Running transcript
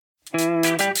Hola,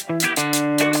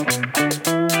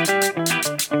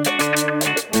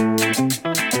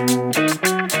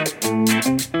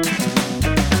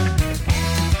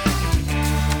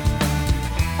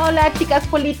 chicas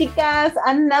políticas.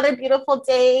 Another beautiful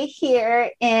day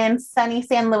here in sunny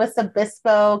San Luis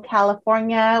Obispo,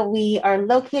 California. We are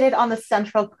located on the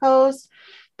Central Coast,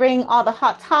 bring all the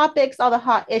hot topics, all the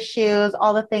hot issues,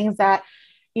 all the things that,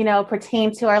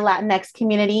 pertain to our Latinx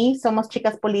community. Somos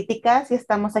chicas políticas y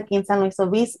estamos aquí en San Luis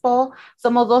Obispo.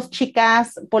 Somos dos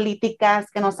chicas políticas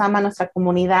que nos ama nuestra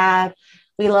comunidad.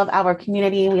 We love our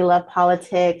community. We love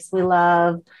politics. We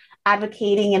love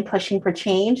advocating and pushing for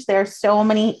change. There are so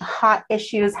many hot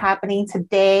issues happening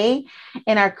today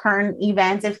in our current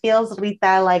events. It feels,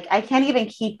 Rita, like I can't even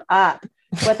keep up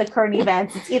with the current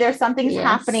events. It's either something's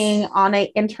happening on an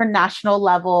international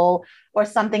level or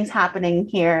something's happening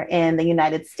here in the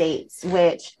United States,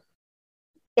 which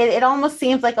it almost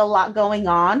seems like a lot going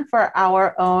on for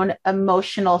our own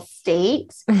emotional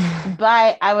state.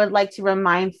 But I would like to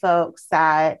remind folks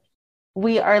that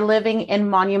we are living in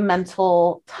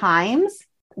monumental times,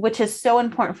 which is so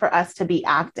important for us to be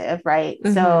active, right?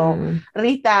 Mm-hmm. So,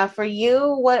 Rita, for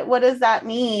you, what does that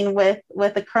mean with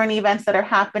the current events that are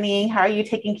happening? How are you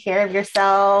taking care of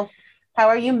yourself? How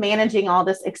are you managing all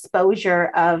this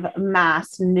exposure of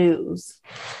mass news?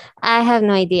 I have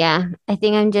no idea. I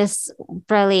think I'm just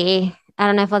probably, I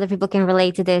don't know if other people can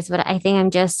relate to this, but I think I'm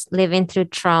just living through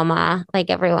trauma like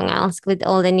everyone else with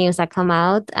all the news that come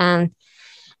out. And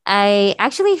I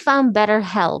actually found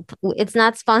BetterHelp. It's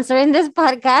not sponsoring this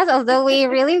podcast, although we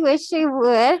really wish it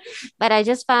would. But I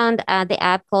just found the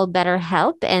app called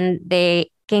BetterHelp, and they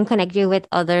can connect you with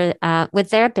other with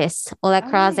therapists all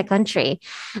across the country.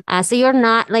 So you're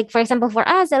not like, for example, for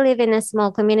us, I live in a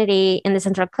small community in the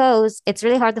Central Coast. It's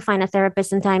really hard to find a therapist.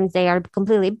 Sometimes they are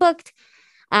completely booked.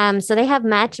 So they have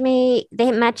matched me.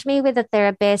 They matched me with a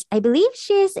therapist. I believe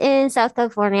she's in South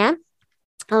California,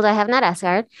 although I have not asked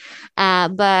her,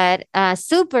 but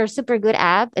super, super good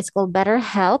app. It's called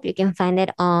BetterHelp. You can find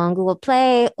it on Google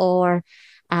Play or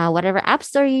whatever app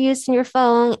store you use in your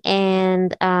phone.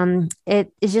 And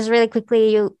it's just really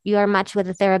quickly, you are matched with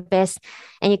a therapist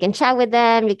and you can chat with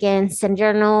them. You can send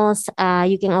journals.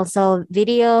 You can also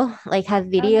have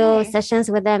video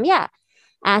sessions with them. Yeah.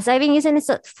 So I've been using it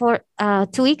for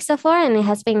 2 weeks so far, and it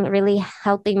has been really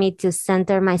helping me to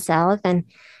center myself and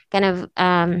kind of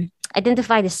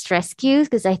identify the stress cues,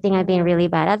 because I think I've been really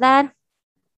bad at that.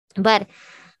 But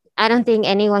I don't think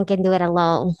anyone can do it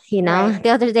alone. Right. The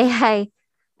other day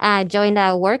I joined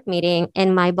a work meeting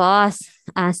and my boss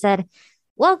said,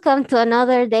 "Welcome to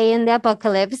another day in the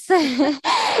apocalypse."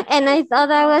 And I thought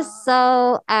that was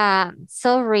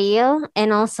so real,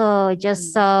 and also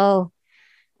just so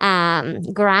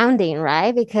grounding,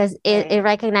 right? Because it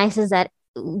recognizes that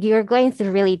you're going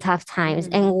through really tough times,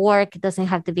 and work doesn't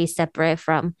have to be separate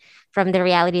from the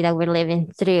reality that we're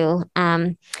living through.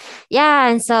 And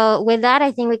so with that,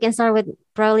 I think we can start with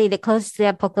probably the closest to the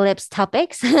apocalypse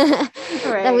topics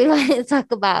that we want to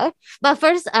talk about. But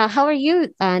first, how are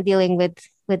you dealing with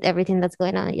everything that's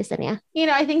going on, Yesenia?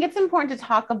 I think it's important to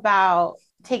talk about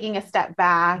taking a step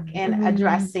back and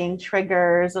addressing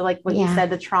triggers, or like what you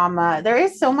said, the trauma. There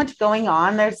is so much going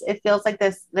on. It feels like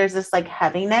there's this like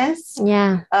heaviness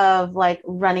of like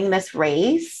running this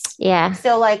race. Yeah.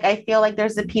 So like, I feel like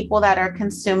there's the people that are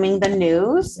consuming the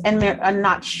news and they're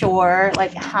not sure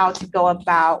like how to go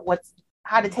about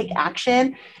how to take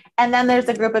action. And then there's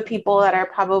a group of people that are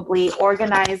probably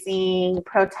organizing,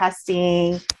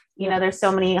 protesting. There's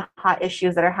so many hot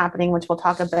issues that are happening, which we'll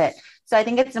talk a bit. So I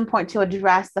think it's important to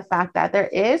address the fact that there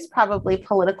is probably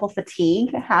political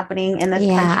fatigue happening in this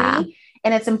country,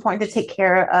 and it's important to take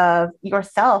care of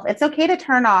yourself. It's okay to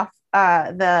turn off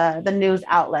the news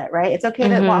outlet, right? It's okay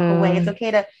to walk away. It's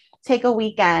okay to take a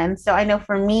weekend. So I know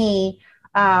for me,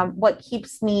 what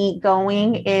keeps me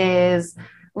going is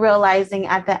realizing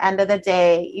at the end of the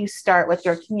day, you start with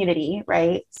your community,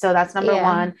 right? So that's number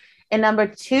one. And number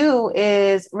two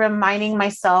is reminding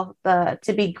myself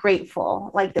to be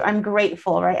grateful. Like, I'm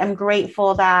grateful, right? I'm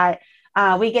grateful that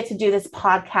we get to do this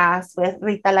podcast with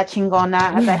Rita La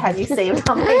Chingona, as I had you saved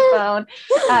on my phone,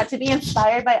 to be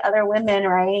inspired by other women,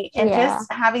 right? And just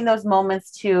having those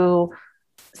moments to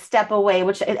step away,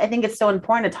 which I think it's so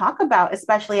important to talk about,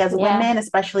 especially as women,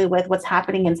 especially with what's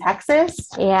happening in Texas.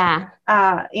 Yeah.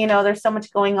 There's so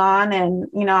much going on, and,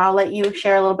 I'll let you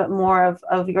share a little bit more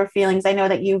of your feelings. I know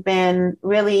that you've been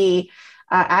really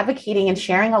advocating and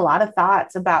sharing a lot of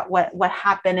thoughts about what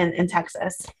happened in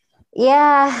Texas.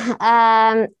 Yeah,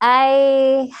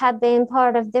 I have been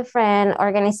part of different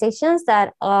organizations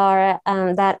that are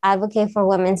that advocate for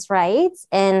women's rights,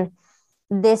 and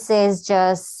this is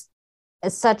just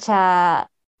such a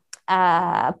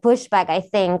pushback, I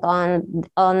think,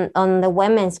 on the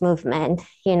women's movement,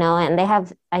 and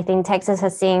I think Texas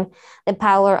has seen the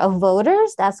power of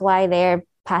voters. That's why they're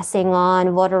passing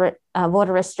on voter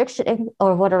restriction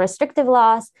or voter restrictive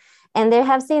laws. And they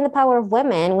have seen the power of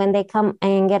women when they come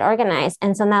and get organized.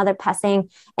 And so now they're passing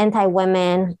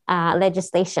anti-women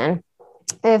legislation.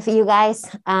 If you guys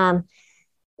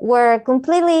were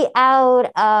completely out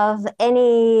of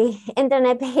any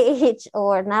internet page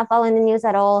or not following the news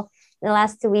at all in the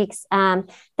last 2 weeks,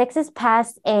 Texas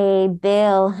passed a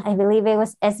bill, I believe it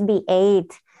was SB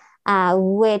 8,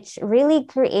 which really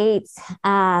creates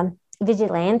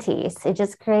vigilantes. It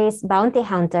just creates bounty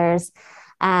hunters,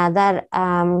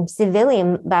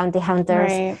 civilian bounty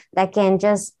hunters, right, that can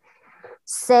just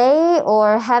say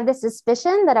or have the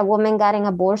suspicion that a woman got an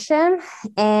abortion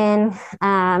and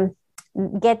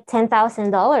get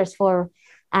 $10,000 for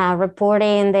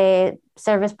reporting the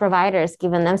service providers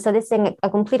given them. So this is a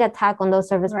complete attack on those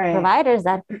service right providers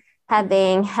that have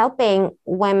been helping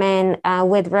women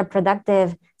with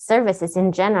reproductive services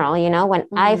in general. When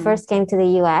I first came to the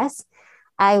U.S.,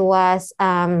 I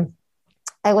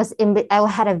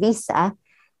had a visa,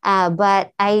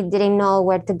 but I didn't know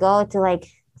where to go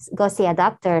go see a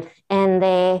doctor. And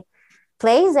the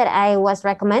place that I was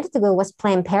recommended to go was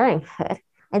Planned Parenthood.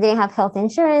 I didn't have health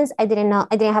insurance. I didn't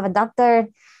have a doctor.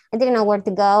 I didn't know where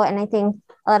to go. And I think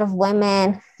a lot of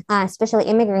women, especially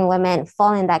immigrant women,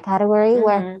 fall in that category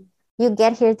where you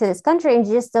get here to this country and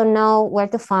you just don't know where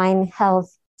to find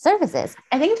health services.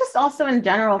 I think just also in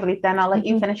general, Rita, and I'll let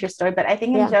you finish your story, but I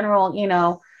think in general,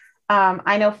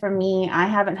 I know for me, I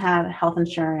haven't had health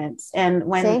insurance, and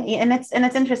it's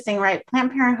interesting, right?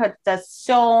 Planned Parenthood does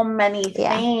so many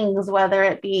things, whether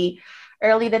it be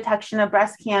early detection of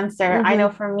breast cancer. I know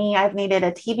for me, I've needed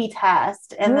a TB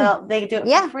test, and they do it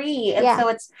for free. And so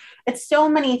it's so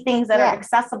many things that are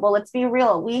accessible. Let's be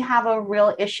real. We have a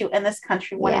real issue in this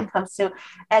country when it comes to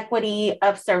equity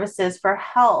of services for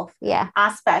health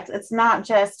aspects. It's not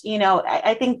just,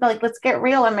 I think let's get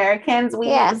real, Americans. We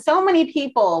have so many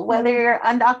people, whether you're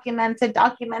undocumented,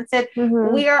 documented,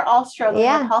 we are all struggling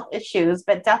with health issues,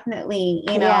 but definitely,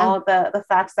 the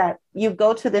facts that you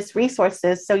go to these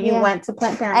resources. So you went to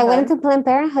Planned Parenthood. I went to Planned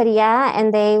Parenthood,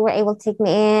 and they were able to take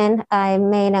me in. I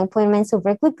made an appointment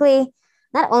super quickly.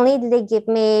 Not only did they give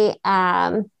me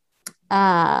all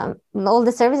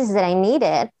the services that I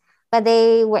needed, but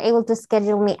they were able to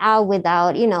schedule me out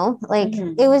without, it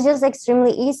was just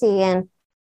extremely easy. And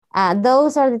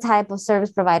those are the type of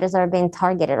service providers that are being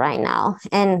targeted right now.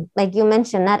 And like you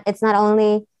mentioned, it's not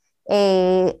only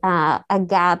a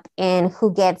gap in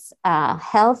who gets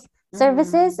health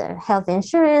services or health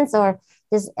insurance or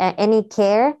just any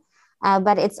care,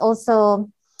 but it's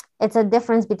a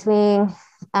difference between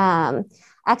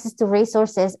access to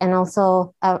resources and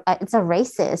also it's a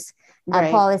racist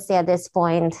policy at this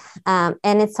point, and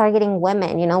it's targeting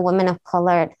women, women of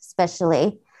color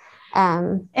especially.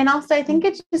 And also, I think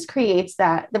it just creates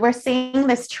that we're seeing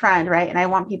this trend, right? And I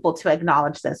want people to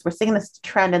acknowledge this. We're seeing this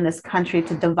trend in this country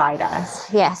to divide us,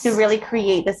 to really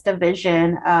create this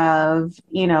division of,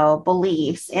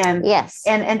 beliefs and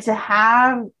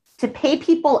to pay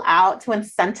people out, to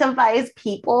incentivize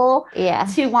people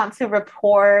to want to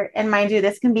report. And mind you,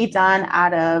 this can be done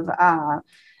out of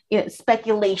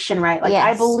speculation, right?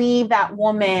 I believe that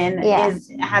woman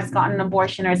has gotten an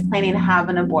abortion or is planning to have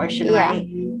an abortion, right?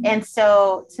 And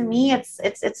so to me,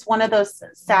 it's one of those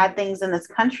sad things in this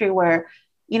country where,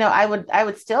 I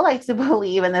would still like to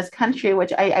believe in this country,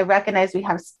 which I recognize we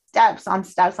have steps on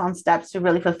steps on steps to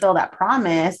really fulfill that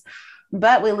promise.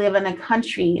 But we live in a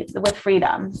country with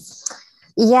freedoms.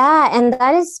 Yeah, and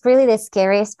that is really the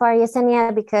scariest part,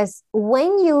 Yesenia, because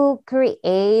when you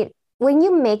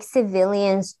make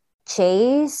civilians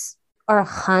chase or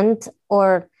hunt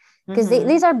or because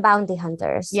these are bounty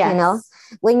hunters,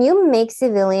 when you make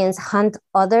civilians hunt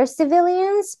other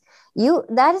civilians,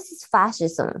 that is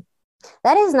fascism.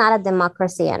 That is not a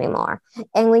democracy anymore.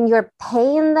 And when you're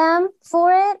paying them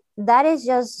for it, that is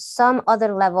just some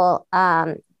other level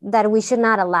that we should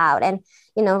not allow. And,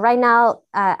 right now,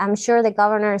 I'm sure the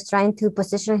governor is trying to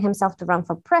position himself to run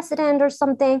for president or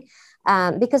something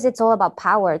because it's all about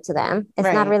power to them.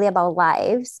 It's not really about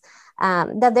lives.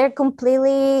 That they're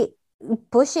completely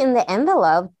pushing the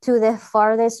envelope to the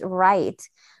farthest right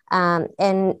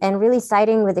and really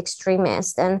siding with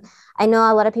extremists. And I know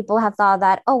a lot of people have thought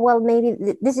that,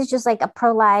 maybe this is just like a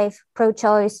pro-life,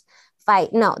 pro-choice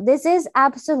fight. No, this is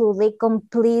absolutely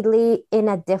completely in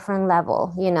a different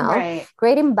level,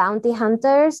 creating bounty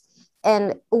hunters.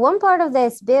 And one part of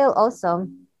this bill also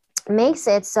makes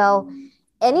it so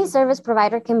any service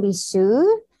provider can be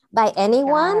sued by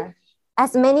anyone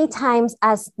as many times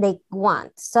as they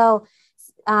want. So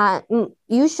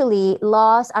usually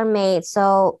laws are made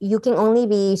so you can only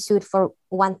be sued for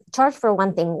charged for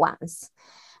one thing once.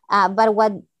 But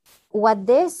what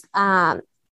this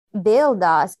bill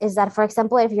does is that, for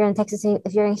example, if you're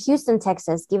in Houston,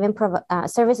 Texas, giving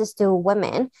services to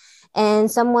women,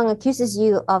 and someone accuses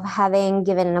you of having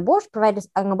given provided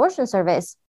an abortion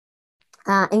service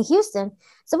in Houston,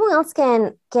 someone else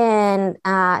can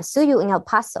sue you in El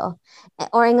Paso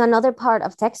or in another part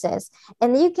of Texas,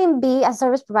 and you can be a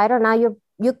service provider. Now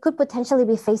you could potentially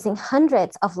be facing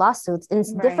hundreds of lawsuits in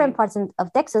different parts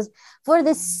of Texas for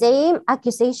the same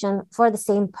accusation for the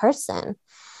same person.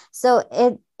 So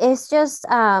it's just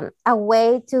a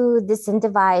way to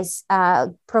disincentivize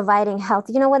providing health.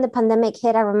 You know, when the pandemic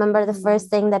hit, I remember the first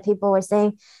thing that people were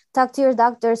saying, talk to your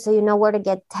doctor so you know where to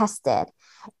get tested.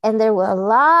 And there were a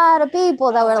lot of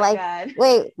people that were like, God.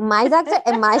 Wait, my doctor?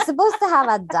 Am I supposed to have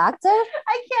a doctor?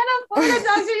 I can't afford a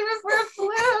doctor even for a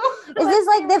flu. Is this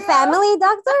like the family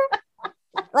doctor?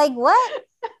 Like what?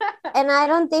 And I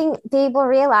don't think people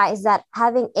realize that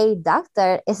having a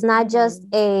doctor is not just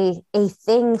a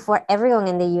thing for everyone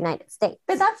in the United States.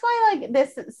 But that's why like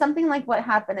this, something like what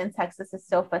happened in Texas is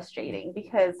so frustrating,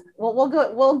 because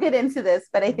we'll get into this,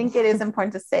 but I think it is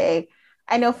important to say,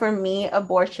 I know for me,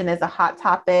 abortion is a hot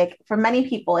topic. For many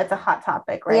people, it's a hot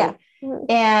topic, right? Yeah.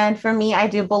 And for me, I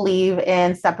do believe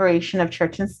in separation of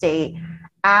church and state.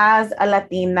 As a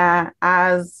Latina,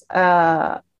 as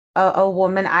a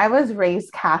woman, I was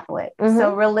raised Catholic.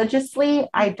 So religiously,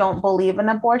 I don't believe in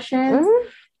abortion.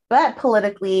 But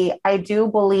politically, I do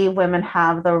believe women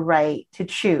have the right to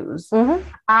choose.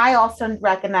 I also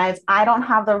recognize I don't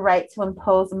have the right to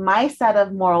impose my set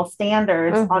of moral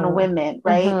standards on women,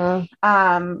 right?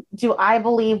 Do I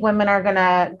believe women are going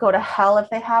to go to hell if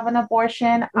they have an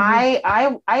abortion?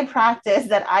 I practice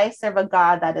that I serve a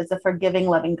God that is a forgiving,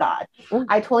 loving God.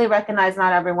 I totally recognize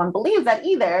not everyone believes that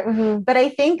either. But I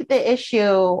think the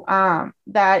issue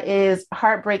that is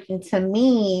heartbreaking to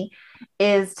me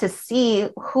is to see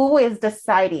who is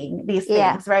deciding these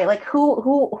things, right? Like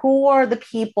who are the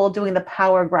people doing the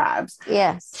power grabs?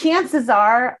 Yes. Chances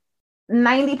are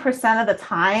 90% of the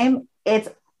time it's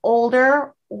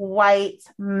older white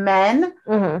men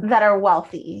that are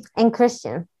wealthy and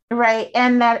Christian. Right.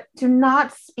 And that do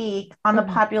not speak on the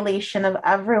population of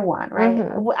everyone. Right.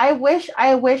 I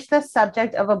wish the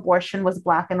subject of abortion was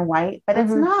black and white, but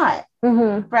it's not.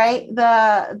 Right.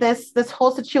 This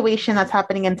whole situation that's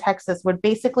happening in Texas would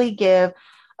basically gives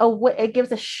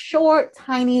a short,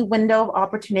 tiny window of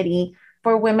opportunity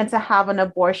for women to have an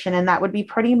abortion. And that would be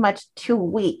pretty much 2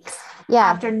 weeks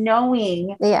after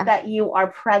knowing that you are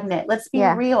pregnant. Let's be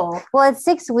real. Well, it's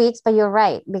 6 weeks, but you're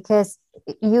right, because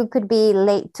you could be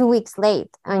 2 weeks late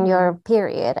on your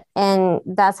period. And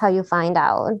that's how you find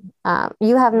out.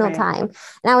 You have no time.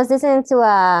 And I was listening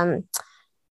to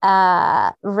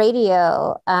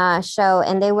radio show,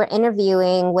 and they were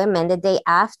interviewing women the day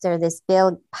after this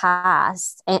bill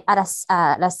passed at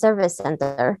a service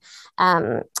center,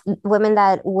 women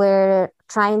that were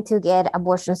trying to get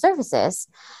abortion services.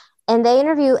 And they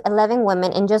interviewed 11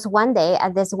 women in just one day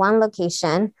at this one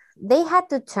location. They had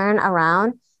to turn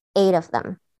around 8 of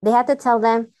them. They had to tell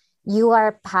them, you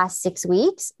are past 6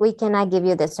 weeks, we cannot give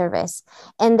you the service.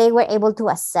 And they were able to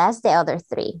assess the other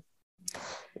 3.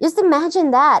 Just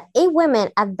imagine that 8 women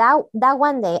at that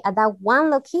one day at that one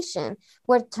location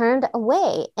were turned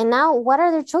away. And now what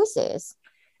are their choices?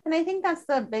 And I think that's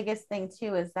the biggest thing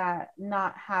too, is that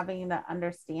not having the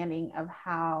understanding of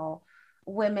how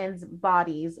women's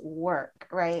bodies work,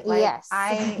 right? Like yes.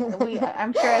 I'm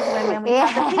sure as women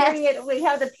we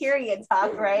have the period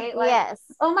talk, right? Like, yes.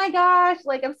 Oh my gosh,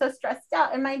 like I'm so stressed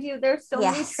out. And mind you, there's so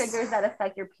many triggers that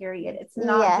affect your period. It's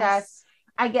not just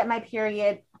I get my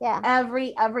period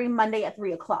every Monday at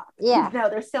 3:00. No,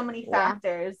 there's so many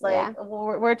factors.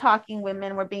 We're talking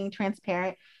women, we're being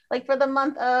transparent. Like for the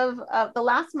month of the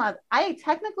last month, I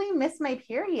technically missed my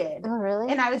period. Oh, really?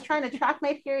 And I was trying to track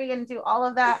my period and do all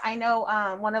of that. I know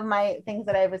one of my things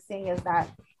that I was seeing is that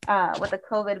with the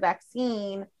COVID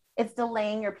vaccine, it's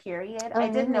delaying your period. I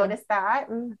did notice that.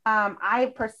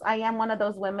 I am one of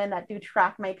those women that do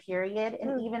track my period,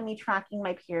 and even me tracking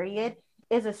my period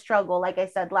is a struggle. Like I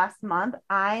said, last month,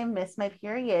 I missed my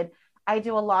period. I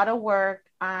do a lot of work.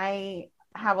 I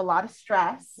have a lot of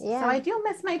stress. So I do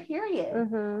miss my period.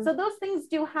 So those things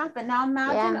do happen. Now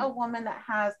imagine a woman that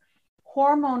has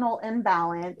hormonal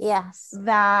imbalance,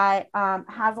 that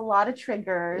has a lot of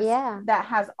triggers, that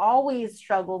has always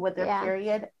struggled with their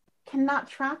period, cannot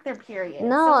track their period.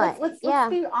 No, so let's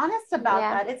be honest about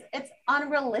that. It's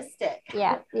unrealistic.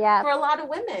 For a lot of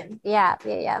women.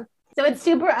 So it's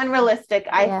super unrealistic,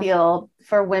 I feel,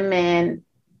 for women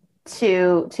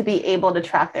to be able to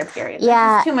track their period.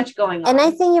 There's too much going on. And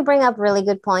I think you bring up a really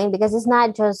good point, because it's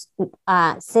not just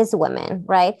cis women,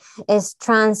 right? It's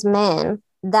trans men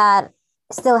that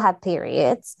still have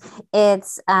periods.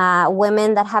 It's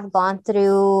women that have gone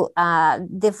through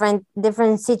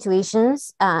different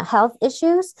situations, health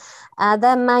issues,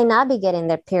 that might not be getting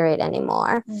their period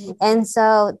anymore. Mm-hmm. And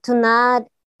so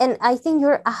and I think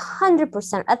you're 100%,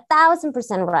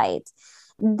 1,000% right.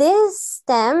 This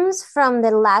stems from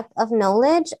the lack of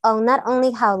knowledge of not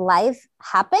only how life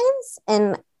happens,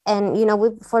 and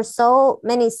for so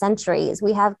many centuries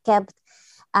we have kept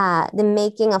the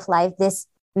making of life this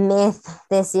myth,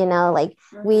 this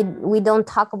mm-hmm. we don't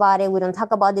talk about it, we don't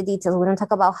talk about the details, we don't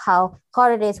talk about how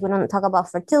hard it is, we don't talk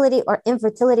about fertility or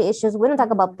infertility issues, we don't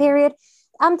talk about period.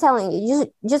 I'm telling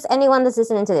you, just anyone that's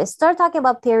listening to this, start talking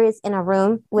about periods in a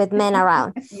room with men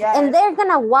around. Yes. And they're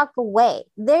going to walk away.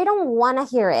 They don't want to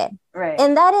hear it. Right.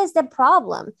 And that is the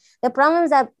problem. The problem is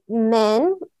that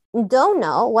men don't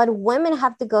know what women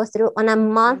have to go through on a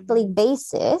monthly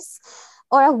basis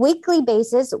or a weekly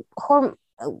basis,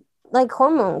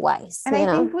 hormone-wise. And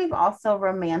I think we've also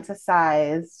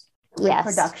romanticized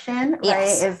reproduction,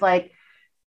 right? Is like,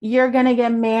 you're going to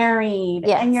get married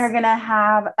and you're going to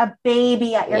have a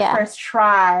baby at your first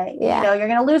try. You're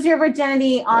going to lose your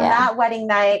virginity on that wedding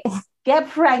night, get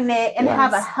pregnant and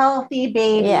have a healthy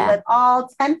baby with all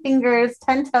 10 fingers,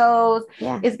 10 toes,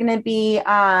 is going to be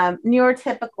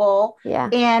neurotypical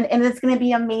and it's going to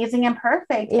be amazing and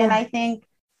perfect. And I think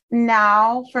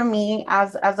now for me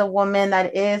as a woman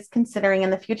that is considering in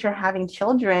the future having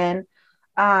children,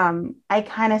 I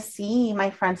kind of see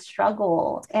my friends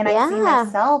struggle, and I see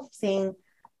myself seeing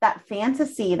that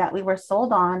fantasy that we were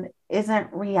sold on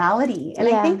isn't reality. And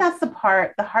I think that's the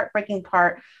heartbreaking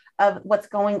part of what's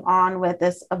going on with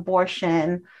this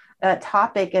abortion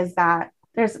topic, is that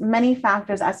there's many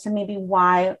factors as to maybe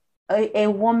why a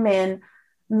woman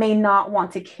may not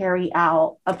want to carry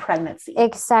out a pregnancy.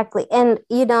 Exactly. And,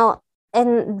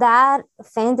 and that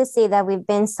fantasy that we've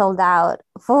been sold out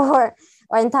for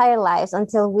our entire lives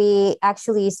until we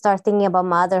actually start thinking about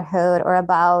motherhood or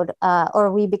about, or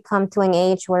we become to an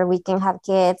age where we can have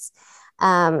kids.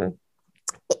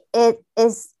 It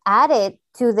is added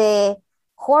to the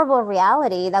horrible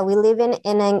reality that we live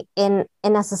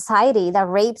in a society that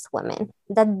rapes women,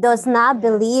 that does not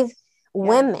believe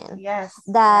women,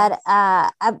 that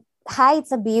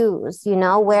hides abuse,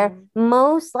 where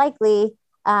most likely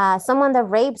someone that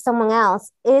rapes someone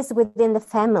else is within the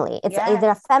family. It's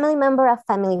either a family member, a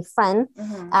family friend.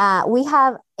 Mm-hmm. We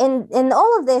have, and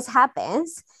all of this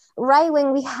happens right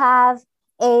when we have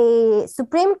a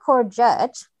Supreme Court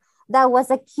judge that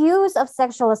was accused of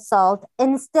sexual assault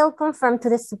and still confirmed to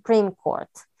the Supreme Court.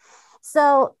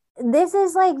 So this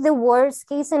is like the worst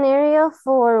case scenario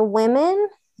for women,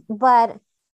 but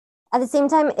at the same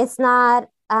time, it's not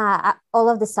all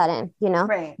of the sudden,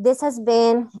 Right. This has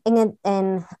been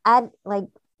like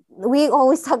we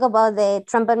always talk about the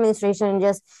Trump administration and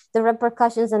just the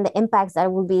repercussions and the impacts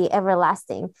that will be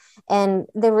everlasting, and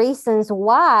the reasons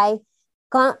why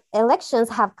elections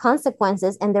have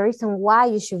consequences, and the reason why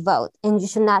you should vote and you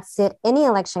should not sit any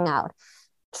election out.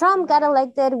 Trump got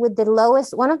elected with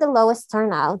one of the lowest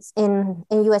turnouts in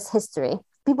U.S. history.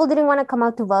 People didn't want to come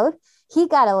out to vote. He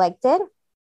got elected,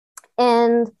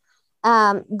 and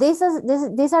these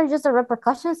are just the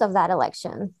repercussions of that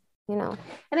election, And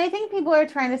I think people are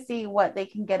trying to see what they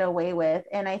can get away with.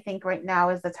 And I think right now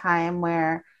is the time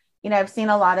where, I've seen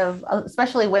a lot of,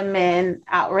 especially women,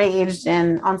 outraged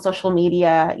and on social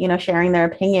media, sharing their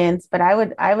opinions. But I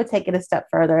would take it a step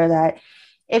further, that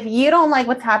if you don't like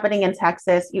what's happening in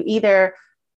Texas, you either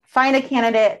find a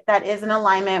candidate that is in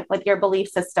alignment with your belief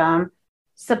system,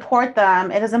 support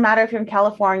them. It doesn't matter if you're in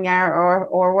California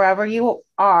or wherever you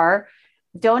are.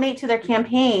 Donate to their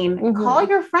campaign. Mm-hmm. Call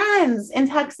your friends in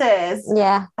Texas.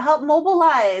 Help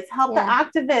mobilize. Help the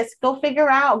activists. Go figure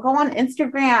out. Go on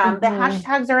Instagram. Mm-hmm. The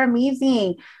hashtags are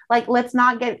amazing. Like, let's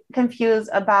not get confused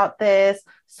about this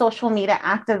social media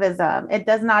activism. It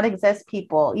does not exist,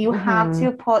 people. You have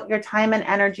to put your time and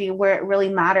energy where it really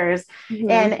matters.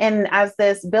 Mm-hmm. And as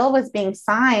this bill was being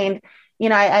signed,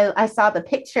 I saw the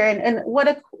picture and what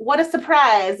a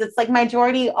surprise. It's like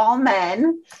majority all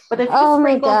men with a few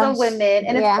sprinkles of women,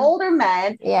 and it's older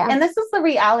men. Yeah. And this is the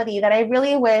reality that I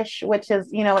really wish, which is,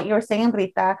 what you were saying,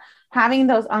 Brita, having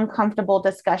those uncomfortable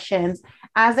discussions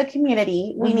as a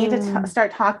community. We need to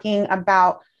start talking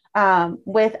about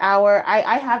with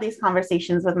I have these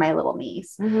conversations with my little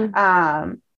niece.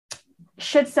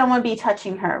 should someone be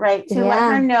touching her, right? To let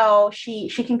her know she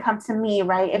can come to me,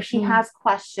 right? If she has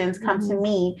questions, come to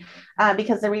me.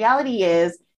 Because the reality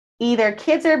is either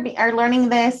kids are learning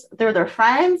this through their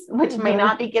friends, which may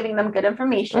not be giving them good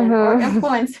information, or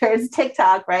influencers,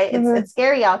 TikTok, right? It's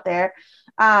scary out there.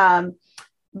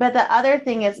 But the other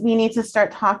thing is we need to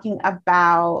start talking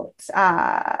about,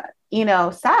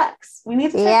 sex. We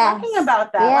need to start talking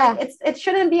about that. Like it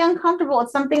shouldn't be uncomfortable.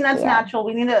 It's something that's natural.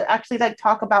 We need to actually like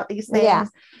talk about these things.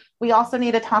 We also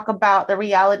need to talk about the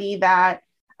reality that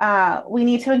we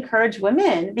need to encourage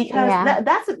women, because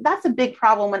that's a big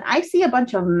problem. When I see a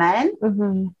bunch of men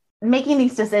making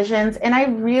these decisions, and I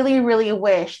really, really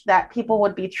wish that people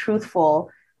would be truthful.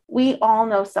 We all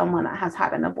know someone that has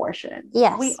had an abortion.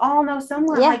 Yes. We all know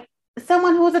someone, like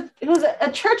someone who's a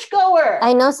churchgoer.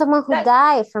 I know someone who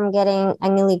died from getting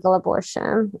an illegal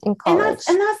abortion in college.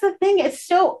 And that's the thing. It's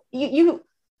so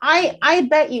I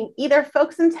bet you either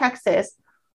folks in Texas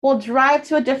will drive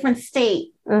to a different state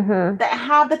that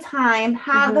have the time,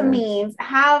 have the means,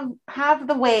 have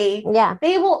the way. Yeah.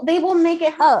 They will make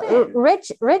it happen. Oh,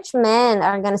 rich men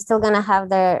are still gonna have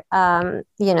their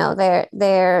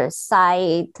their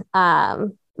side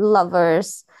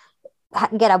lovers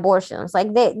get abortions.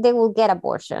 Like they will get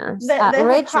abortions.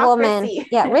 Rich women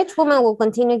will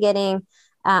continue getting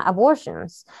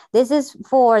abortions. This is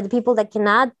for the people that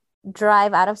cannot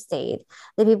drive out of state,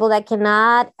 the people that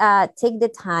cannot take the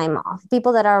time off,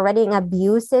 people that are already in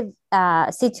abusive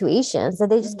situations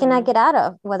that they just cannot get out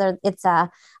of, whether it's a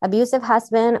abusive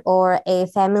husband or a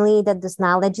family that does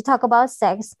not let you talk about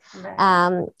sex,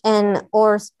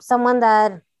 or someone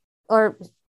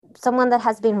that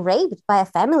has been raped by a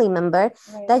family member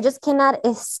that just cannot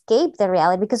escape the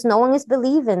reality because no one is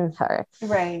believing her.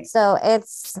 Right. So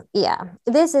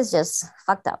this is just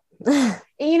fucked up.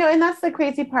 And that's the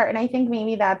crazy part. And I think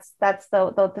maybe that's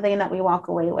the thing that we walk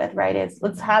away with, right? Is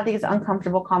let's have these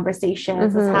uncomfortable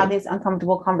conversations. Let's have these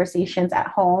uncomfortable conversations at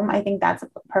home. I think that's a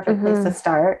perfect place to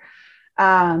start.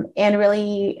 And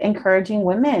really encouraging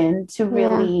women to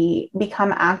really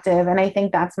become active. And I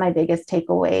think that's my biggest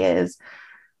takeaway is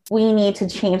we need to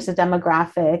change the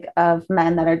demographic of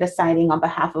men that are deciding on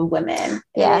behalf of women.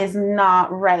 Yeah. It is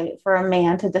not right for a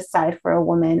man to decide for a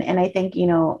woman. And I think,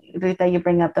 Rita, you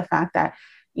bring up the fact that,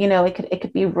 it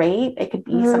could be rape. It could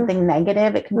be something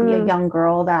negative. It could be a young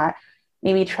girl that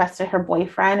maybe trusted her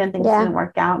boyfriend and things didn't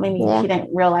work out. Maybe she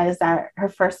didn't realize that her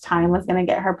first time was going to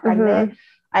get her pregnant.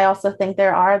 I also think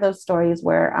there are those stories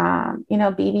where,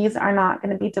 babies are not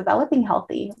going to be developing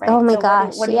healthy. Right? Oh my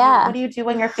gosh. What do you do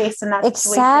when you're faced in that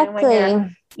situation?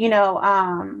 When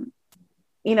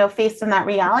you're, faced in that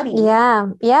reality? Yeah.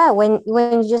 Yeah. When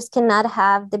you just cannot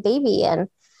have the baby and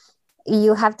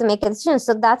you have to make a decision.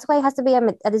 So that's why it has to be a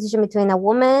decision between a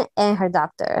woman and her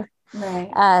doctor.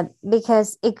 Right.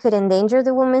 Because it could endanger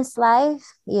the woman's life.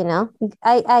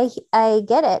 I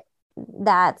get it.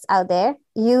 That's out there.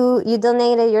 You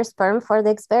donated your sperm for the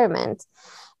experiment,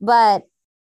 but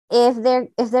if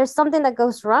there's something that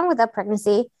goes wrong with that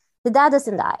pregnancy, the dad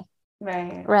doesn't die.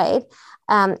 Right.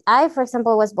 I, for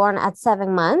example, was born at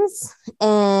 7 months,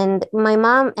 and my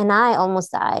mom and I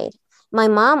almost died. My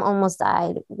mom almost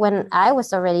died when I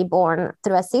was already born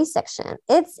through a C-section.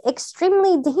 It's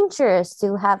extremely dangerous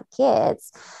to have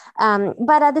kids.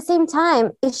 But at the same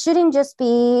time, it shouldn't just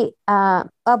be,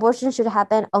 abortion should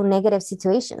happen on negative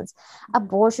situations.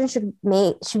 Abortion should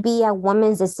be a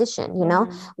woman's decision,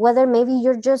 whether maybe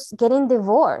you're just getting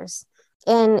divorced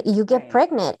and you get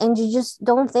pregnant and you just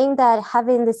don't think that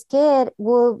having this kid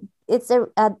it's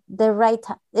the right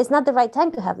time. It's not the right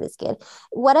time to have this kid.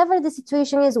 Whatever the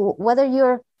situation is, whether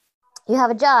you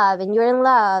have a job and you're in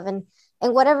love and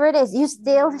whatever it is, you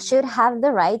still should have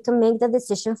the right to make the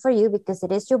decision for you because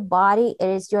it is your body, it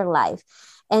is your life.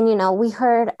 And, we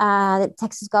heard the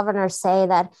Texas governor say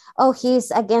that,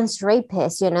 he's against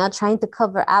rapists, trying to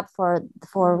cover up for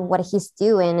what he's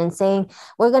doing and saying,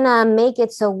 we're going to make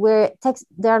it so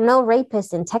there are no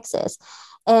rapists in Texas.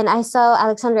 And I saw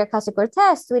Alexandria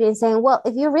Ocasio-Cortez tweeting saying, well,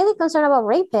 if you're really concerned about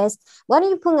rapists, why don't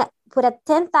you put a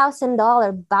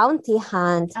 $10,000 bounty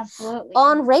hunt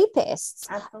on rapists?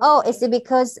 Absolutely. Oh, is it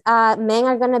because men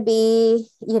are going to be,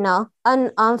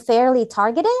 unfairly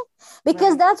targeted?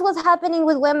 Because that's what's happening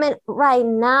with women right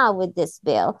now with this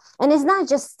bill. And it's not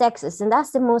just Texas. And that's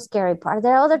the most scary part.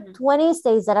 There are other 20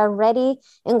 states that are ready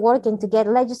and working to get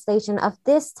legislation of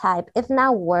this type, if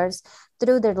not worse,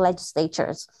 through their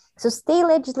legislatures. So state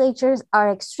legislatures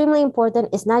are extremely important.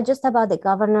 It's not just about the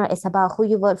governor. It's about who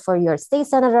you vote for your state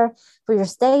senator, for your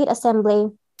state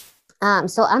assembly.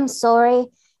 So I'm sorry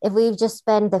if we just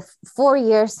spend the 4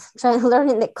 years trying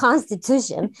learning the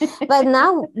Constitution. But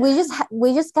now we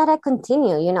just gotta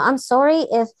continue. I'm sorry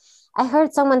if I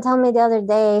heard someone tell me the other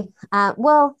day,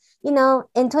 well, in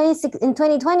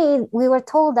 2020, we were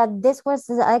told that this was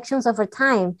the elections over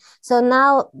time. So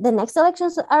now the next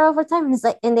elections are over time.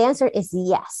 And the answer is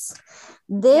yes.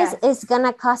 This is going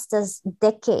to cost us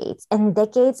decades and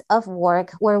decades of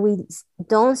work where we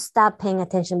don't stop paying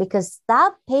attention, because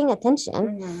stop paying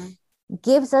attention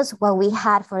gives us what we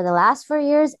had for the last 4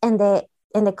 years and the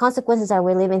consequences that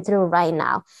we're living through right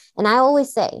now. And I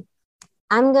always say,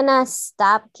 I'm going to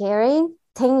stop caring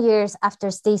 10 years after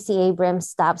Stacey Abrams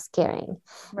stops caring,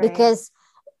 because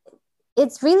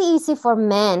it's really easy for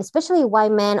men, especially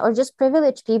white men or just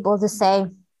privileged people, to say,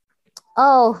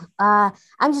 oh,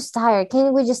 I'm just tired.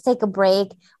 Can we just take a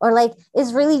break? Or like,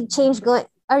 is really change going,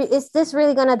 or is this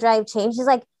really going to drive change? It's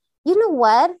like, you know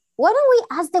what? Why don't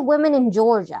we ask the women in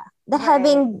Georgia that have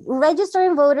been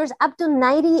registering voters up to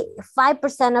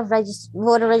 95% of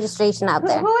voter registration out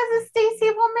there? Who is this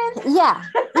Stacey woman? Yeah.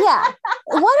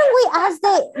 Why don't we ask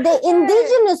the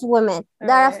indigenous women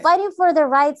that are fighting for their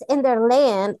rights in their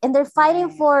land, and they're fighting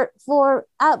for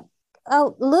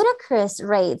ludicrous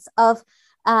rates of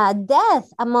death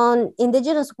among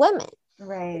indigenous women?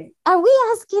 Right. Are they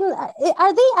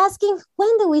asking,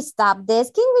 when do we stop this?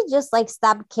 Can we just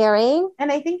stop caring?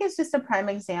 And I think it's just a prime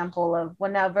example of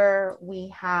whenever we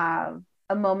have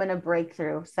a moment of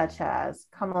breakthrough, such as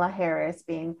Kamala Harris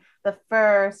being the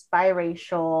first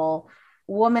biracial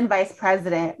woman vice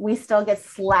president, we still get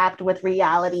slapped with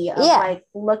reality of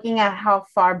looking at how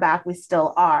far back we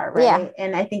still are. Right. Yeah.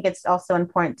 And I think it's also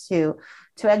important to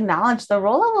acknowledge the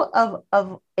role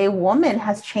of a woman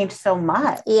has changed so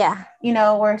much. Yeah.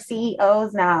 We're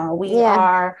CEOs now. We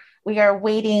are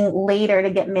waiting later to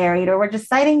get married, or we're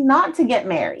deciding not to get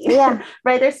married. Yeah.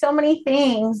 Right. There's so many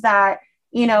things that,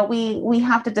 we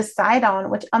have to decide on,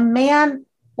 which a man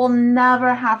will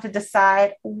never have to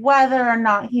decide whether or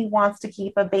not he wants to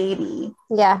keep a baby.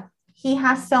 Yeah. He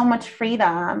has so much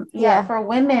freedom. Yeah. For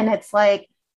women, it's like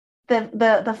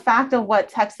the fact of what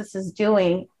Texas is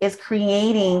doing is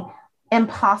creating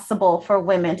impossible for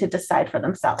women to decide for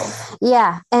themselves.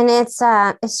 Yeah. And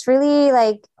it's really,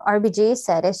 like RBG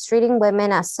said, it's treating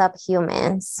women as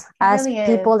subhumans, as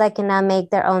people that cannot make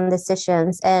their own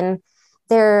decisions. And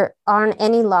there aren't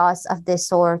any laws of this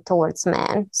sort towards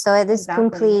men. So it is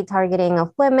complete targeting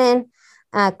of women,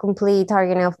 complete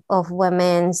targeting of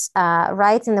women's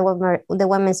rights in the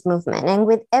women's movement. And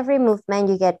with every movement,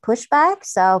 you get pushback.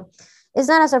 So it's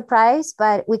not a surprise,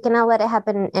 but we cannot let it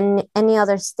happen in any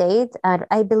other state.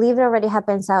 I believe it already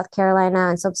happened in South Carolina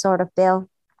in some sort of bill.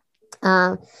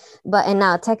 But in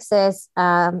now Texas,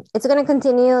 it's going to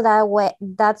continue that way.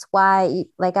 That's why,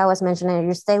 like I was mentioning,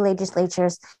 your state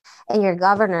legislatures and your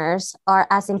governors are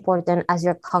as important as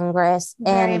your Congress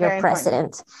and your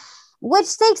president, important.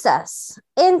 Which takes us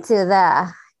into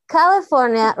the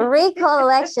California recall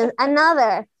elections,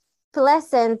 another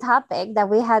pleasant topic that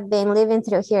we have been living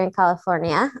through here in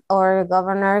California. Or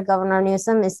Governor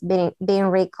Newsom is being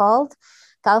recalled.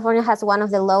 California has one of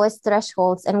the lowest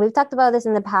thresholds, and we've talked about this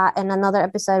in the past in another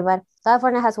episode, but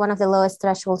California has one of the lowest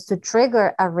thresholds to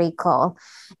trigger a recall.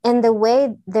 And the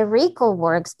way the recall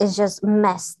works is just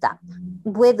messed up.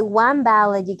 With one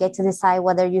ballot, you get to decide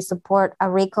whether you support a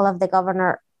recall of the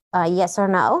governor, yes or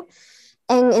no.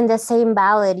 And in the same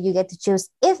ballot, you get to choose,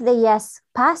 if the yes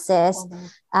passes,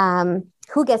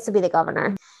 who gets to be the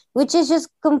governor, which is just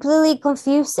completely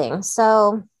confusing.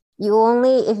 So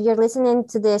if you're listening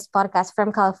to this podcast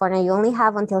from California, you only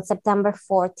have until September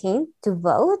 14th to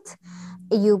vote.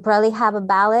 You probably have a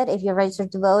ballot. If you're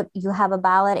registered to vote, you have a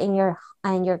ballot in your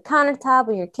countertop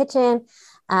or your kitchen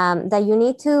that you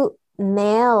need to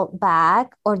mail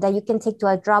back, or that you can take to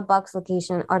a Dropbox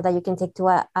location, or that you can take to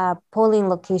a polling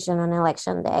location on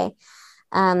election day.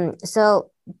 So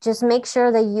just make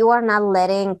sure that you are not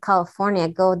letting California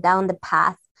go down the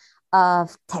path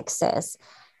of Texas.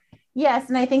 Yes.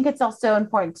 And I think it's also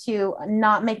important to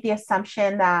not make the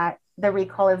assumption that the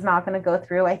recall is not going to go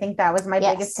through. I think that was my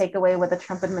biggest takeaway with the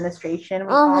Trump administration.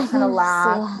 We all kind of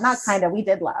laughed. Yes. Not kind of, we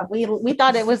did laugh. We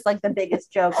thought it was like the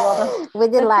biggest joke. Well, we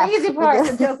did laugh. The crazy part,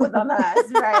 the joke was on us,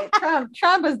 right?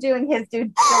 Trump was doing his due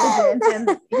diligence,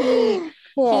 and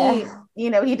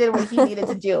he did what he needed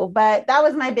to do. But that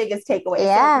was my biggest takeaway.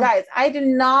 Yeah. So guys, I do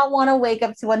not want to wake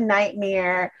up to a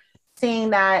nightmare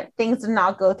seeing that things did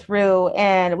not go through,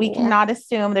 and we cannot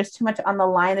assume there's too much on the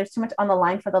line. There's too much on the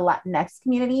line for the Latinx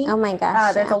community. Oh my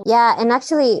gosh. And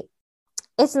actually,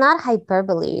 it's not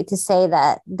hyperbole to say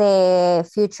that the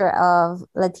future of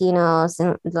Latinos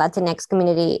and Latinx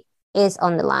community is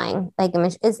on the line. Like,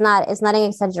 it's not an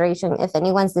exaggeration. If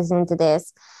anyone's listening to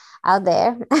this out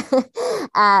there,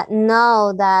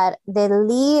 know that the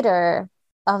leader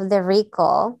of the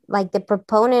recall, like the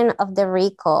proponent of the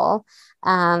recall,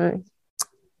 has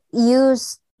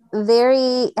used a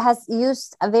very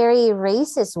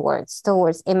racist words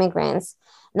towards immigrants,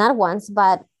 not once,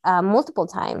 but multiple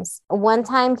times. One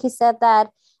time he said that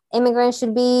immigrants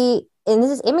should be, and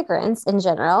this is immigrants in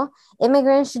general,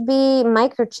 immigrants should be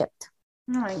microchipped.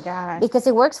 Oh my God. Because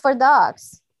it works for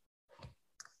dogs.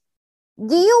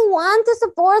 Do you want to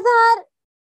support that?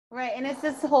 Right. And it's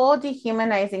this whole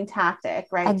dehumanizing tactic,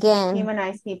 right? Again. To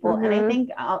dehumanize people. And I think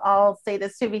I'll say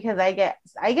this too, because I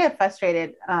get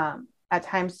frustrated at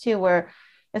times too, where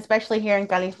especially here in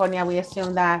California, we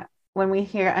assume that when we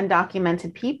hear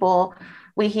undocumented people,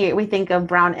 we think of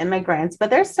brown immigrants,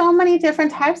 but there's so many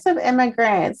different types of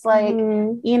immigrants. Like,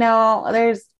 you know,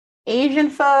 there's Asian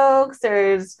folks,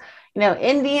 there's, you know,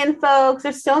 Indian folks,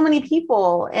 there's so many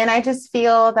people. And I just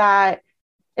feel that,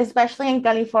 especially in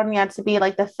California, to be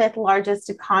like the 5th largest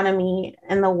economy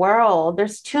in the world,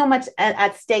 there's too much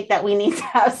at stake that we need to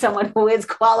have someone who is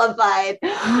qualified,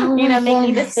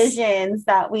 making decisions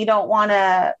that we don't want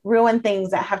to ruin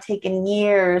things that have taken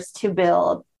years to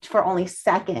build for only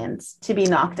seconds to be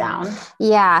knocked down.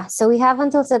 Yeah. So we have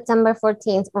until September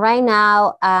 14th. Right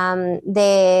now,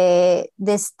 the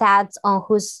stats on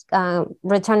who's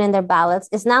returning their ballots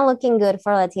is not looking good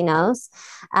for Latinos.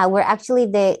 We're actually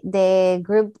the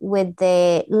group with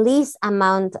the least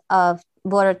amount of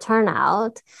voter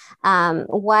turnout.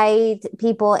 White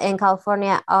people in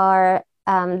California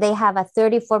they have a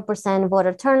 34%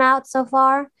 voter turnout so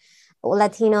far.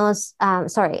 Latinos,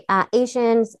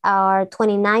 Asians are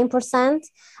 29%,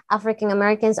 African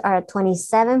Americans are at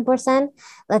 27%,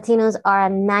 Latinos are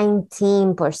at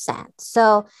 19%.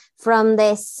 So from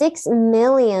the 6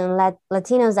 million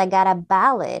Latinos that got a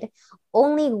ballot,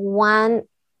 only 1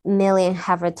 million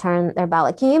have returned their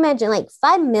ballot. Can you imagine, like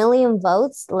 5 million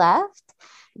votes left?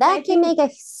 That can make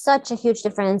such a huge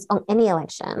difference on any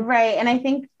election. Right. And I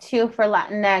think too, for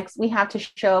Latinx, we have to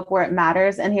show up where it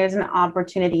matters. And here's an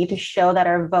opportunity to show that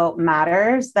our vote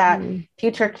matters, that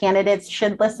future candidates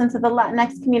should listen to the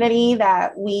Latinx community,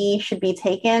 that we should be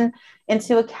taken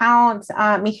into account.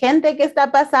 Mi gente, ¿qué está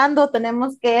pasando?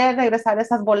 Tenemos que regresar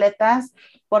esas boletas.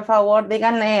 Por favor,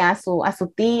 díganle a su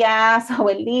tía, a su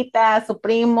abuelita, a su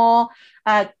primo.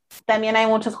 También hay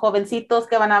muchos jovencitos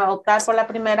que van a votar por la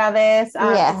primera vez.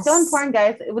 It's so important,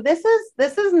 guys.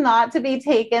 This is not to be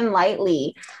taken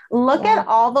lightly. Look at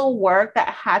all the work that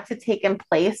had to take in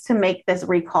place to make this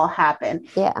recall happen.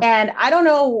 Yeah. And I don't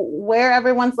know where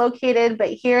everyone's located, but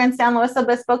here in San Luis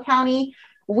Obispo County,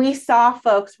 we saw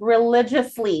folks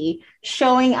religiously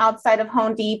showing outside of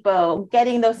Home Depot,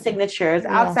 getting those signatures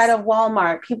outside of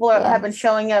Walmart. People have been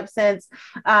showing up since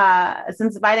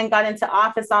Biden got into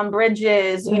office on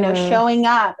bridges, showing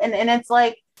up. And it's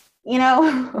like, we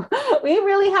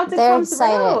really have to come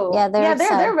through. Yeah,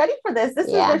 they're ready for this. This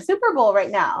is their Super Bowl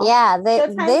right now. Yeah, this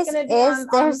is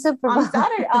their Super Bowl. On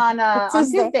Saturday, on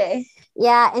Tuesday.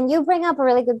 Yeah, and you bring up a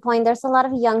really good point. There's a lot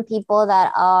of young people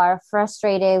that are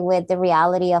frustrated with the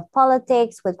reality of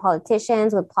politics, with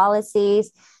politicians, with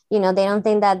policies. They don't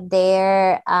think that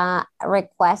their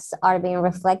requests are being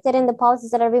reflected in the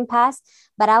policies that are being passed.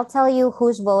 But I'll tell you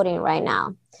who's voting right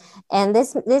now. And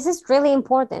this is really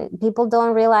important. People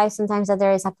don't realize sometimes that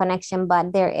there is a connection,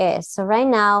 but there is. So right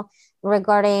now,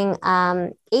 regarding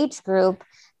age group,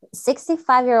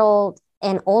 65-year-old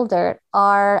and older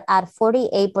are at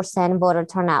 48% voter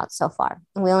turnout so far.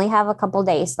 And we only have a couple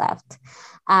days left.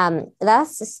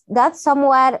 That's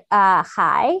somewhat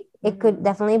high. It could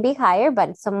definitely be higher,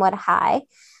 but somewhat high.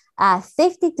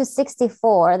 50 to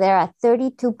 64, they're at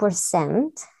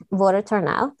 32% voter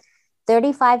turnout.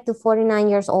 35 to 49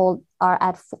 years old are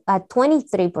at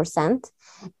 23%.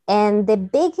 And the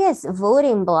biggest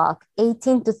voting bloc,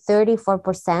 18 to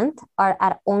 34%, are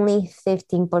at only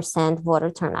 15% voter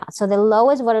turnout. So the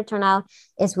lowest voter turnout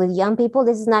is with young people.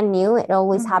 This is not new. It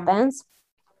always happens.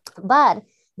 But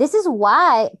this is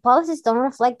why policies don't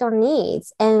reflect our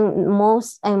needs. And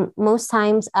most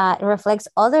times it reflects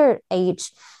other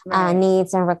age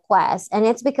needs and requests. And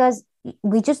it's because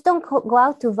we just don't go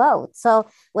out to vote. So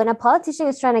when a politician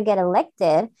is trying to get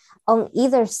elected on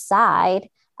either side,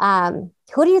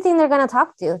 who do you think they're going to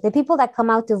talk to? The people that come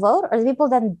out to vote or the people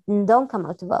that don't come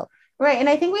out to vote? Right. And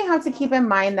I think we have to keep in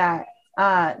mind that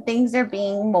things are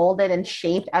being molded and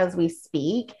shaped as we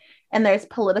speak. and there's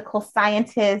political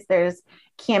scientists, there's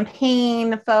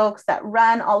campaign folks that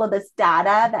run all of this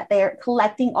data, that they're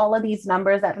collecting all of these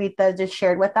numbers that Rita just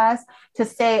shared with us to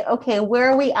say, okay,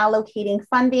 where are we allocating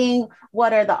funding?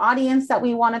 What are the audience that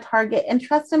we want to target? And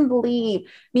trust and believe,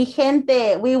 mi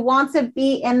gente, we want to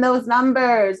be in those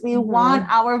numbers. We want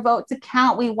our vote to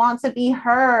count. We want to be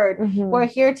heard. We're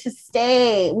here to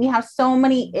stay. We have so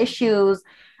many issues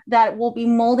that will be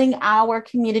molding our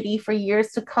community for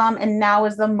years to come. And now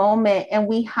is the moment, and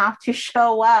we have to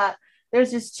show up.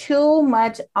 There's just too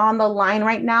much on the line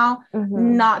right now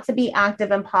not to be active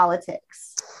in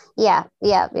politics. Yeah.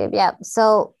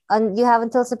 So you have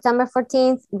until September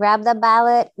 14th. Grab the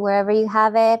ballot wherever you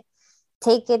have it.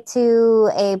 Take it to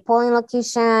a polling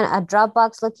location, a drop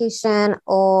box location,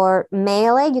 or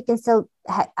mail it. You can still,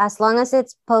 as long as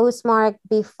it's postmarked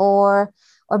before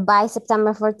or by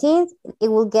September 14th, it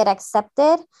will get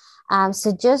accepted.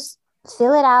 So just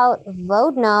fill it out,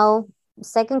 vote no.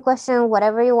 Second question,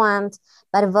 whatever you want,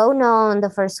 but vote no on the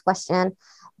first question.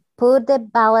 Put the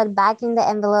ballot back in the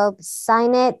envelope,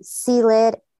 sign it, seal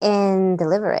it, and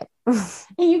deliver it.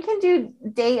 And you can do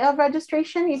day of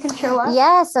registration. You can show up.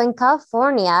 Yeah. So in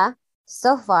California,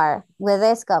 so far with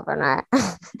this governor,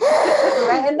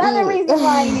 right? Another reason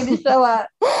why you need to show up.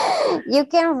 You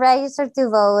can register to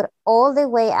vote all the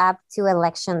way up to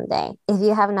election day. If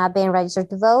you have not been registered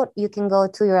to vote, you can go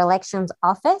to your elections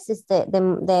office. It's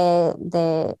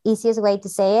the easiest way to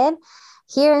say it.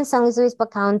 Here in San Luis Obispo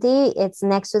County, it's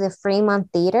next to the Fremont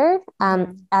Theater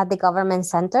at the government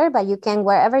center. But you can,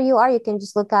 wherever you are, you can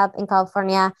just look up in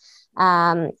California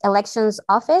elections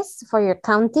office for your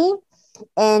county.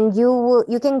 And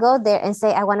you can go there and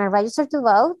say, I want to register to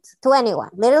vote, to anyone,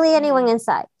 literally anyone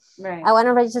inside. Right. I want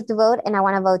to register to vote and I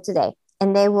want to vote today.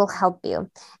 And they will help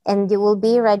you. And you will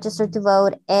be registered to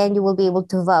vote and you will be able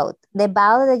to vote. The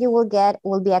ballot that you will get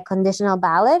will be a conditional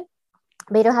ballot,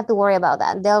 but you don't have to worry about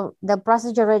that. They'll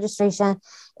process your registration.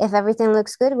 If everything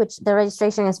looks good, which the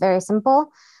registration is very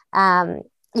simple,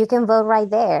 you can vote right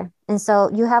there. And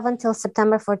so you have until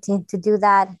September 14th to do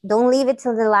that. Don't leave it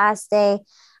till the last day.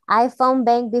 I phone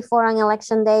bank before on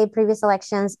election day, previous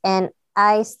elections, and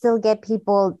I still get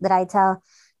people that I tell,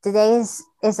 today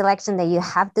is election day. You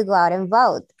have to go out and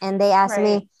vote. And they ask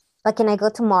me, but can I go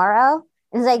tomorrow?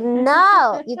 It's like,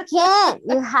 no, you can't.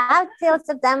 You have till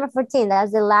September 14th.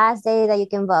 That's the last day that you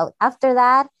can vote. After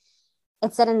that,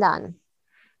 it's said and done.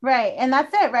 Right. And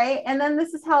that's it. Right. And then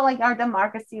this is how like our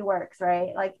democracy works.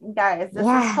 Right. Like, guys, this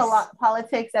is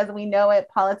politics as we know it,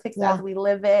 politics as we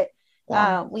live it.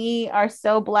 Yeah. We are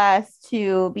so blessed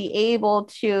to be able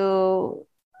to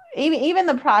even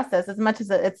the process, as much as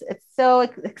it's so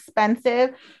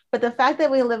expensive, but the fact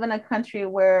that we live in a country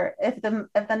where if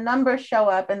the numbers show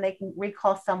up and they can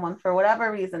recall someone for whatever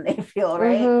reason they feel,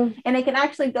 right, and it can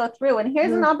actually go through. And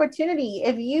here's an opportunity.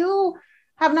 If you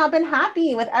have not been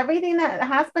happy with everything that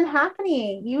has been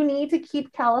happening, you need to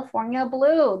keep California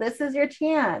blue. This is your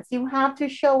chance. You have to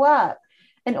show up.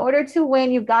 In order to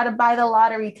win, you've got to buy the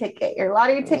lottery ticket. Your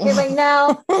lottery ticket right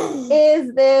now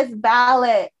is this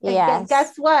ballot. Yes.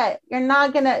 Guess what? You're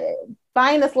not going to,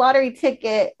 buying this lottery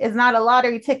ticket is not a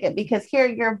lottery ticket, because here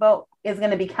your vote is going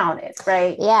to be counted,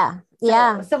 right?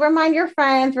 Yeah. So remind your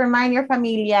friends, remind your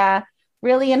familia.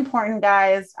 Really important,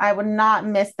 guys. I would not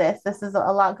miss this. This is a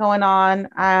lot going on,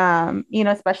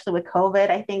 especially with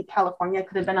COVID. I think California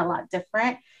could have been a lot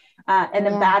different. In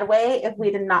a bad way if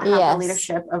we did not have the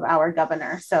leadership of our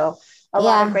governor. So a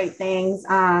lot of great things.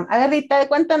 Rita,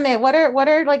 cuéntame, what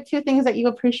are like two things that you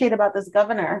appreciate about this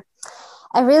governor?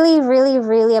 I really, really,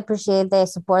 really appreciate the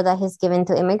support that he's given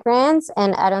to immigrants.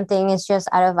 And I don't think it's just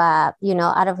out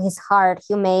of his heart,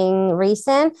 humane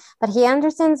reason, but he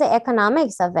understands the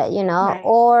economics of it,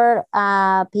 or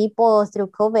people through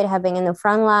COVID have been in the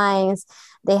front lines.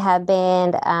 They have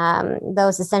been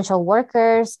those essential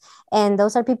workers. And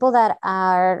those are people that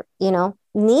are,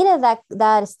 needed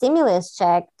that stimulus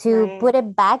check to put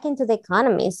it back into the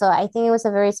economy. So I think it was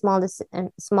a very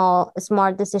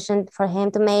smart decision for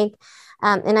him to make.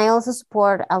 And I also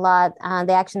support a lot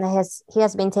the action that he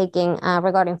has been taking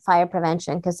regarding fire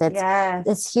prevention, because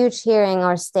it's huge here in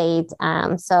our state.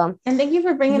 And thank you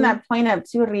for bringing that point up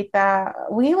too, Rita.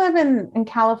 We live in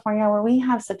California where we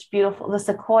have such the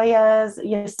sequoias,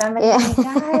 Yosemite.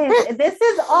 Guys, this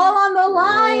is all on the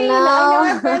line. No. I know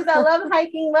our friends that love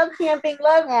hiking, love camping,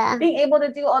 love being able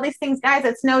to do all these things. Guys,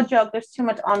 it's no joke. There's too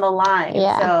much on the line.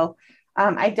 So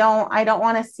I don't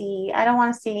want to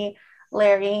see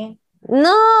Larry.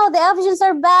 No, the options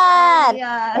are bad.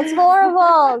 It's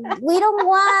horrible. We don't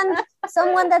want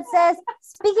someone that says,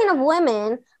 speaking of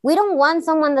women, we don't want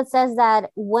someone that says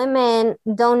that women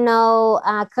don't know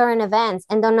current events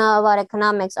and don't know about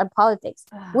economics or politics.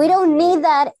 We don't need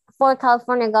that for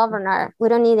California governor. We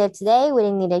don't need it today. We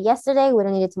didn't need it yesterday. We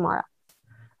don't need it tomorrow.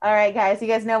 All right, guys, you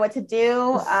guys know what to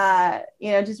do.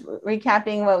 Just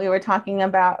recapping what we were talking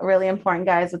about, really important,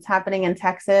 guys, what's happening in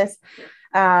Texas.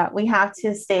 We have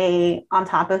to stay on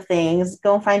top of things.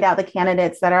 Go find out the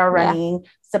candidates that are running,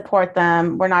 support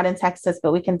them. We're not in Texas,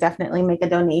 but we can definitely make a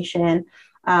donation.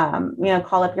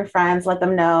 Call up your friends, let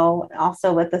them know.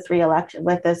 Also with this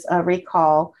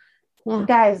recall,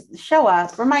 guys, show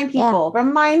up, remind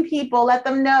people, let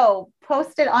them know,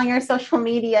 post it on your social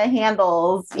media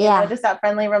handles, just that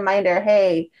friendly reminder.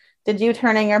 Hey, did you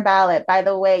turn in your ballot? By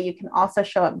the way, you can also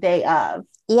show up day of.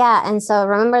 Yeah. And so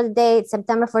remember the date,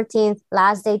 September 14th,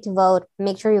 last day to vote.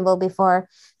 Make sure you vote before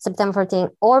September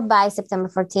 14th or by September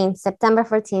 14th, September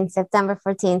 14th, September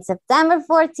 14th, September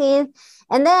 14th.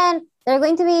 And then there are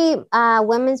going to be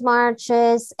women's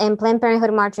marches and Planned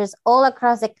Parenthood marches all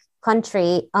across the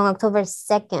country on October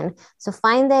 2nd. So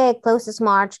find the closest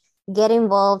march, get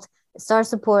involved, start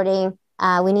supporting.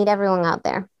 We need everyone out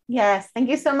there. Yes. Thank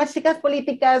you so much, Chicas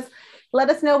Politicas. Let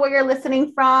us know where you're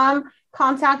listening from.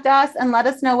 Contact us and let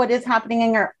us know what is happening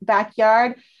in your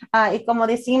backyard. Y como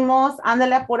decimos,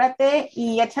 ándale, apúrate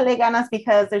y échale ganas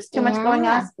because there's too much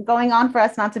going on for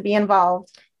us not to be involved.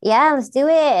 Yeah, let's do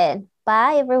it.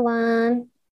 Bye, everyone.